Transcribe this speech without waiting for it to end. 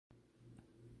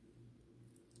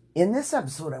In this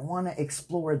episode, I want to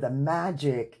explore the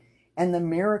magic and the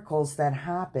miracles that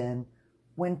happen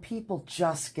when people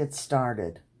just get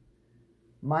started.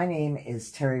 My name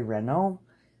is Terry Renault.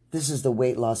 This is the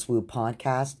Weight Loss Woo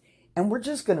podcast, and we're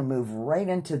just going to move right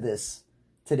into this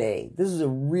today. This is a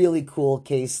really cool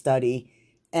case study,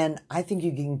 and I think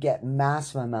you can get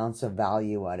massive amounts of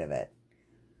value out of it.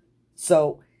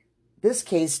 So, this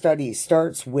case study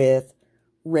starts with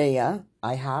Rhea.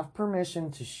 I have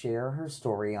permission to share her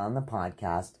story on the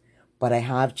podcast, but I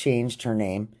have changed her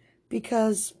name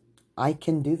because I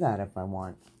can do that if I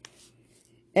want.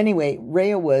 Anyway,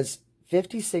 Rhea was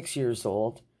 56 years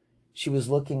old. She was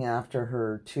looking after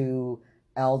her two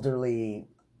elderly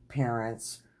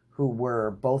parents who were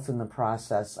both in the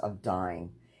process of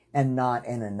dying, and not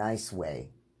in a nice way,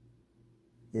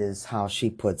 is how she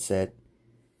puts it.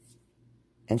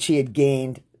 And she had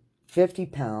gained 50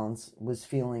 pounds, was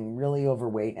feeling really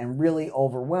overweight and really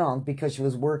overwhelmed because she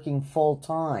was working full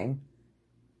time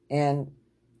and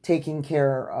taking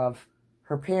care of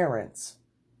her parents.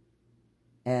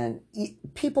 And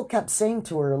people kept saying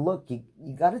to her, look, you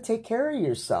got to take care of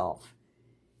yourself.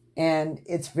 And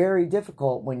it's very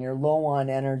difficult when you're low on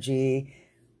energy.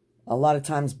 A lot of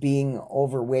times being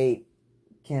overweight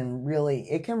can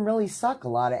really suck a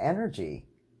lot of energy.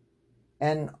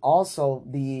 And also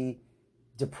the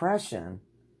depression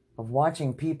of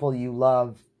watching people you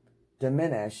love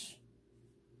diminish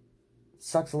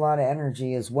sucks a lot of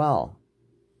energy as well.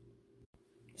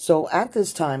 So at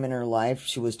this time in her life,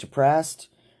 she was depressed,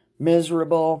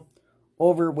 miserable,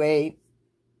 overweight,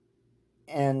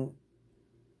 and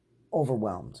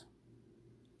overwhelmed.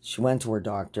 She went to her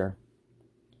doctor,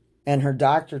 and her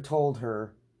doctor told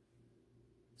her,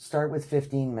 start with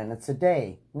 15 minutes a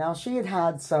day. Now, she had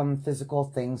had some physical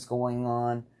things going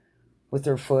on with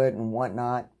her foot and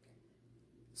whatnot,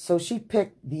 so she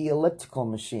picked the elliptical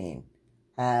machine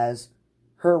as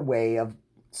her way of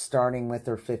starting with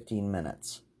her 15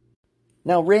 minutes.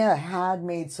 Now, Rhea had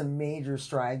made some major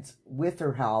strides with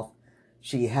her health.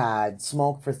 She had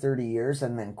smoked for 30 years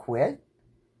and then quit.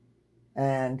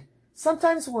 And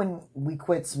sometimes when we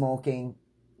quit smoking,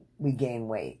 we gain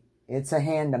weight. It's a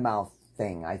hand-to-mouth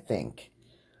thing, I think,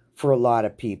 for a lot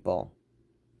of people.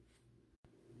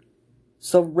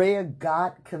 So Rhea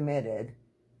got committed,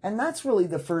 and that's really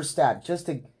the first step, just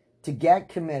to get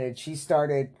committed. She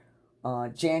started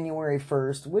January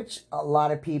 1st, which a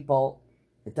lot of people,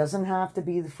 it doesn't have to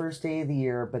be the first day of the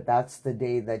year, but that's the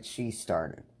day that she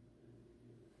started.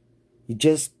 You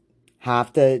just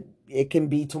have to, it can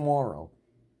be tomorrow.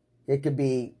 It could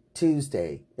be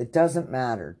Tuesday. It doesn't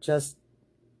matter.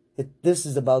 This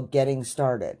is about getting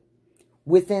started.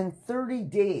 Within 30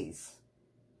 days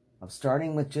of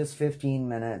starting with just 15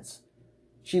 minutes,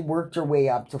 she worked her way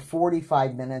up to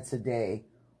 45 minutes a day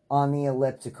on the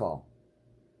elliptical.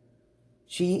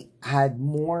 She had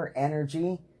more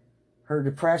energy. Her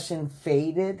depression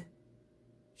faded.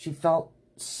 She felt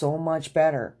so much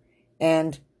better.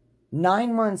 And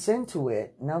 9 months into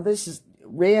it, now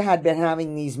Rhea had been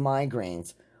having these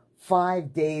migraines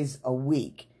 5 days a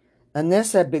week. And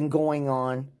this had been going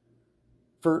on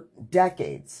for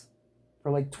decades,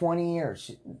 for like 20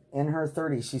 years. In her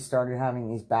 30s, she started having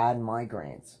these bad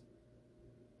migraines.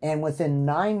 And within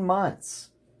 9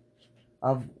 months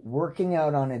of working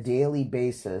out on a daily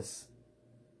basis,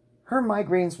 her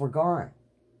migraines were gone.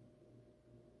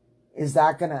 It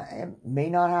may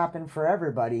not happen for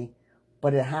everybody,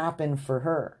 but it happened for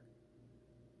her.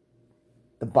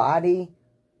 The body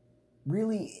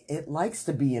really, it likes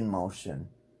to be in motion.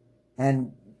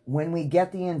 And when we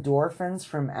get the endorphins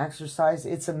from exercise,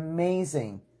 it's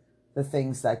amazing the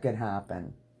things that could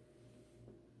happen.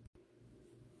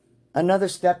 Another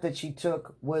step that she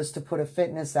took was to put a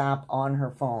fitness app on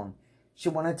her phone. She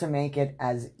wanted to make it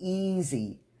as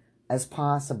easy as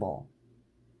possible.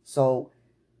 So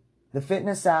the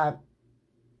fitness app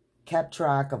kept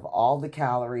track of all the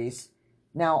calories.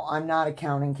 Now, I'm not a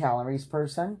counting calories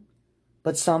person,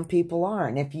 but some people are.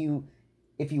 And if you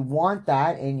want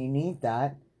that and you need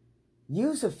that,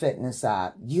 use a fitness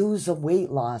app, use a weight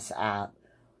loss app,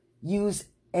 use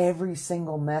every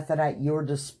single method at your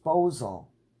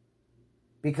disposal,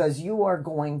 because you're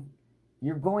going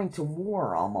to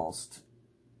war almost,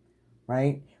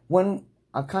 right? When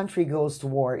a country goes to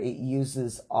war, it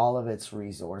uses all of its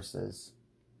resources.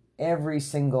 Every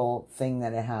single thing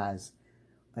that it has.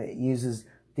 It uses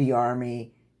the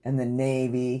Army and the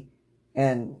Navy,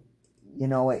 and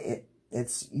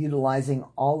it's utilizing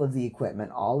all of the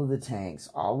equipment, all of the tanks,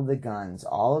 all of the guns,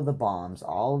 all of the bombs,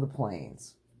 all of the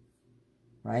planes,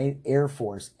 right? Air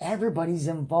Force, everybody's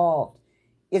involved.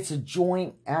 It's a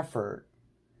joint effort.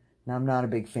 Now, I'm not a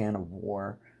big fan of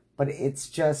war, but it's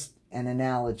just an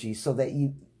analogy so that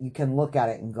you can look at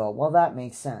it and go, well, that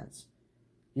makes sense.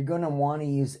 You're going to want to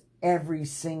use every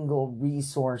single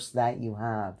resource that you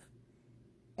have.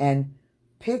 And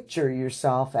picture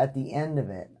yourself at the end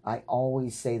of it. I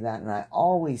always say that, and I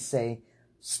always say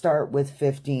start with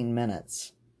 15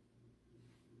 minutes.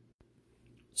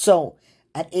 So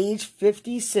at age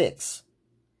 56,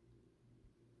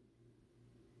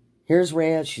 here's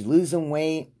Rhea. She's losing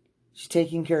weight. She's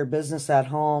taking care of business at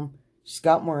home. She's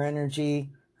got more energy.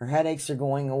 Her headaches are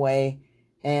going away.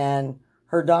 And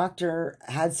her doctor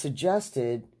had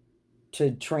suggested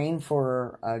to train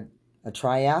for a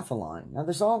triathlon. Now,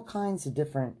 there's all kinds of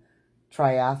different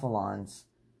triathlons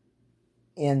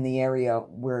in the area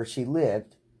where she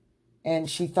lived. And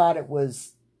she thought it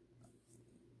was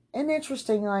an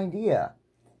interesting idea.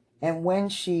 And when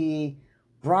she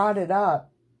brought it up,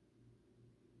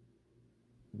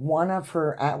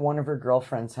 at one of her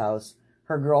girlfriend's house,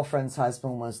 her girlfriend's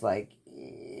husband was like,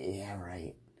 yeah,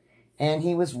 right. And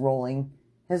he was rolling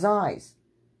his eyes.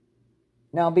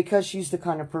 Now, because she's the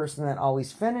kind of person that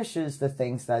always finishes the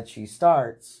things that she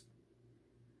starts,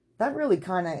 that really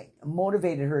kind of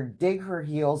motivated her to dig her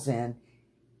heels in,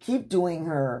 keep doing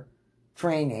her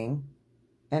training,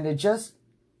 and to just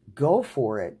go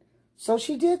for it. So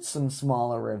she did some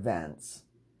smaller events.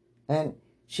 And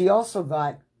she also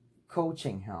got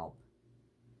coaching help.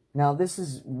 Now, this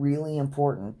is really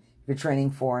important if you're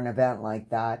training for an event like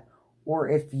that, or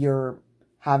if you're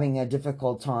having a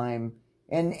difficult time.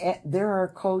 And there are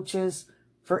coaches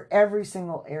for every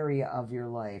single area of your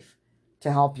life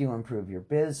to help you improve your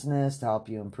business, to help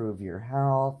you improve your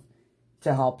health,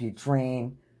 to help you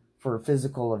train for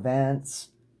physical events.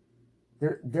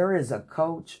 There is a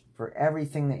coach for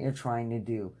everything that you're trying to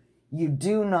do. You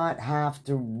do not have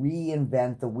to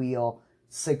reinvent the wheel.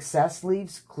 Success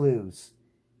leaves clues,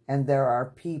 and there are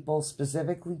people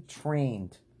specifically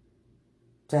trained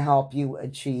to help you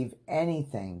achieve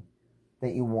anything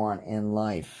that you want in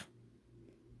life.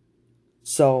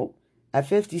 So at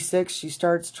 56, she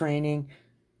starts training,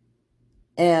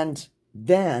 and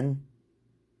then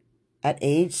at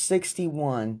age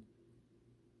 61,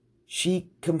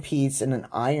 she competes in an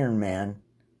Ironman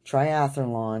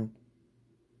triathlon,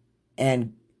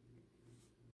 and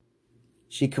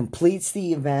she completes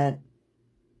the event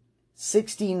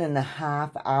 16 and a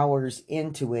half hours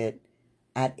into it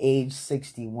at age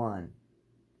 61.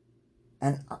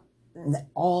 And it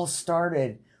all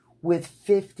started with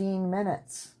 15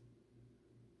 minutes.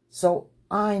 So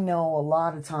I know a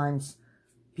lot of times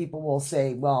people will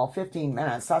say, well, 15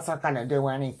 minutes, that's not going to do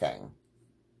anything.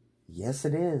 Yes,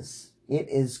 it is. It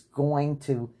is going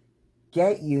to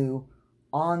get you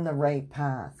on the right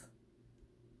path.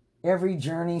 Every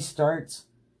journey starts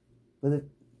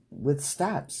with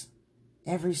steps.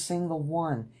 Every single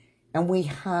one. And we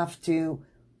have to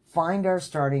find our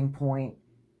starting point.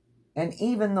 And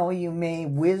even though you may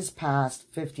whiz past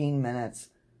 15 minutes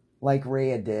like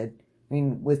Rhea did, I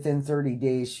mean, within 30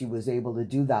 days, she was able to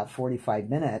do that 45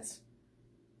 minutes.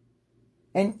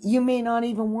 And you may not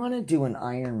even want to do an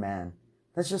Ironman.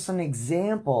 That's just an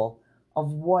example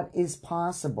of what is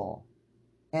possible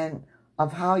and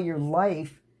of how your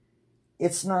life,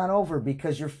 it's not over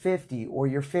because you're 50 or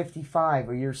you're 55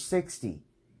 or you're 60.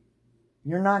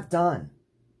 You're not done.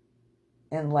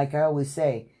 And like I always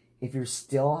say, if you're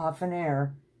still huffing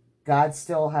air, God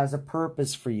still has a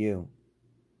purpose for you.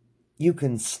 You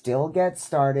can still get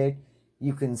started.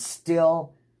 You can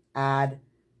still add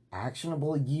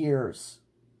actionable years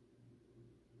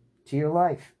to your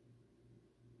life.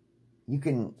 You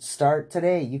can start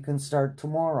today. You can start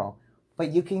tomorrow.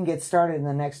 But you can get started in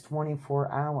the next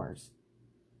 24 hours.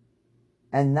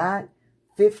 And that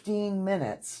 15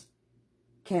 minutes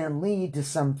can lead to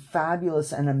some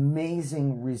fabulous and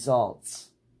amazing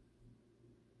results.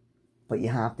 But you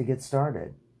have to get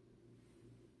started.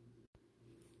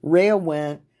 Rhea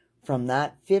went from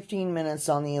that 15 minutes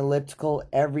on the elliptical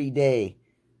every day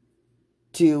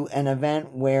to an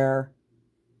event where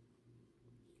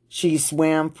she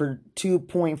swam for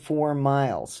 2.4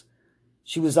 miles.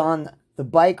 She was on the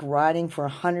bike riding for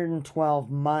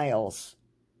 112 miles.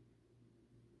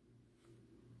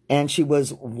 And she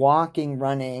was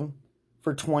running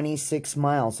for 26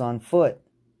 miles on foot.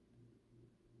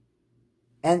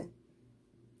 And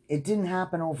it didn't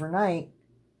happen overnight,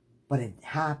 but it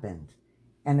happened.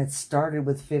 And it started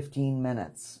with 15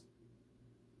 minutes.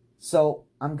 So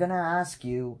I'm going to ask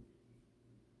you,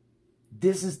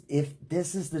 if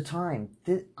this is the time,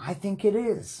 I think it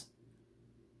is,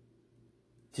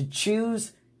 to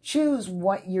choose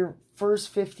what your first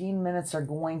 15 minutes are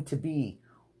going to be.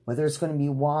 Whether it's going to be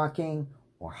walking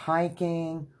or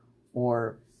hiking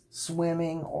or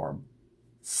swimming or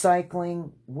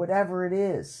cycling, whatever it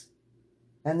is.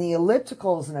 And the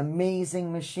elliptical is an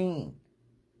amazing machine.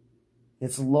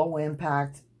 It's low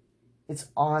impact. It's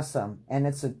awesome. And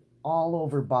it's an all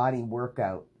over body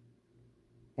workout.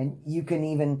 And you can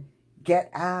even get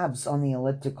abs on the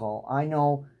elliptical. I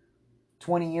know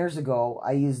 20 years ago,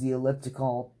 I used the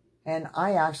elliptical and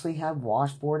I actually had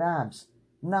washboard abs.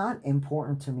 Not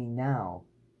important to me now.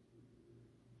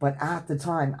 But at the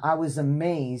time, I was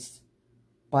amazed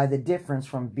by the difference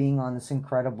from being on this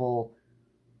incredible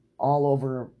all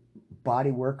over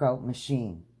body workout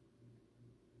machine.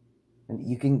 And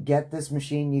you can get this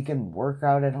machine, you can work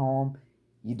out at home.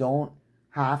 You don't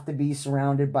have to be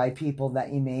surrounded by people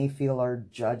that you may feel are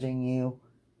judging you.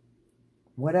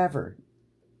 Whatever.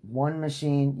 One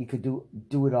machine, you could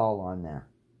do it all on there.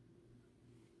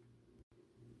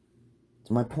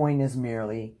 So my point is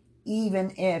merely,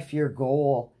 even if your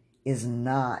goal is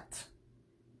not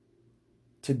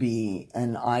to be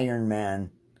an Ironman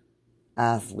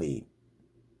athlete,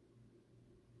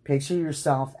 picture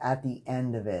yourself at the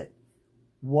end of it.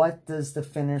 What does the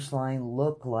finish line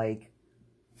look like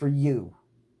for you?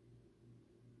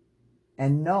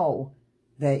 And know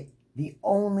that the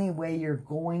only way you're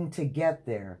going to get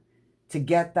there, to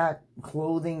get that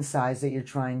clothing size that you're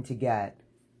trying to get,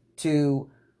 to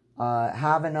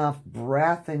have enough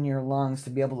breath in your lungs to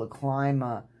be able to climb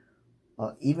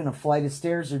even a flight of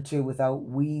stairs or two without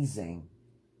wheezing.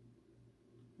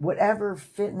 Whatever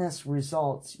fitness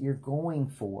results you're going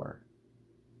for,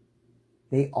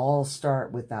 they all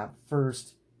start with that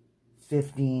first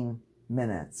 15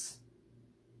 minutes.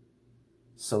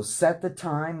 So set the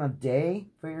time of day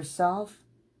for yourself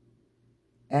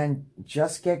and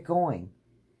just get going.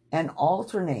 And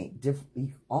alternate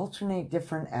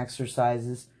different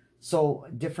exercises, so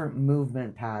different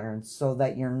movement patterns, so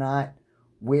that you're not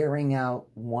wearing out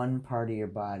one part of your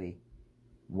body.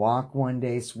 Walk one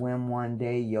day, swim one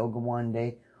day, yoga one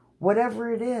day,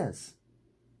 whatever it is.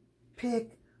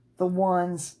 Pick the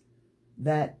ones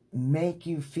that make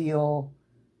you feel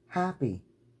happy.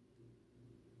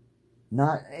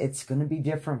 It's going to be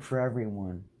different for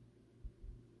everyone.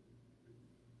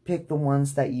 Pick the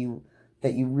ones that you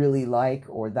really like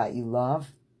or that you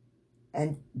love,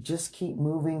 and just keep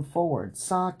moving forward.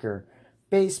 Soccer,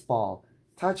 baseball,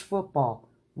 touch football,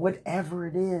 whatever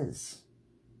it is.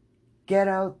 Get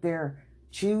out there,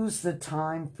 choose the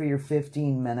time for your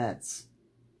 15 minutes,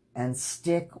 and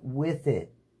stick with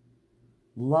it.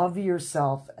 Love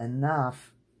yourself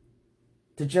enough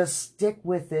to just stick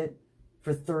with it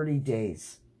for 30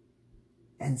 days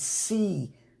and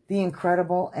see the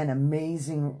incredible and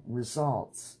amazing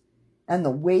results and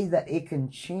the way that it can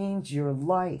change your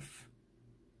life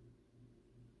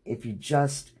if you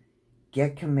just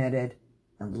get committed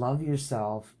and love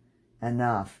yourself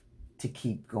enough to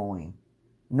keep going,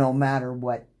 no matter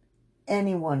what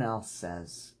anyone else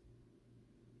says.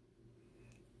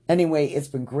 Anyway, it's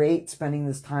been great spending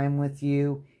this time with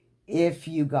you. If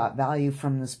you got value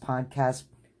from this podcast,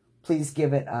 please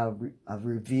give it a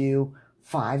review.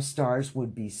 5 stars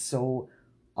would be so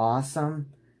awesome.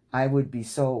 I would be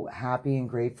so happy and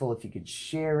grateful if you could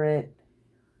share it,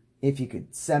 if you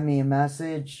could send me a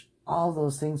message. All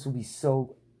those things will be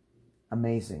so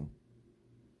amazing.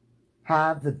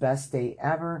 Have the best day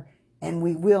ever, and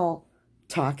we will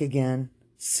talk again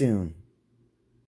soon.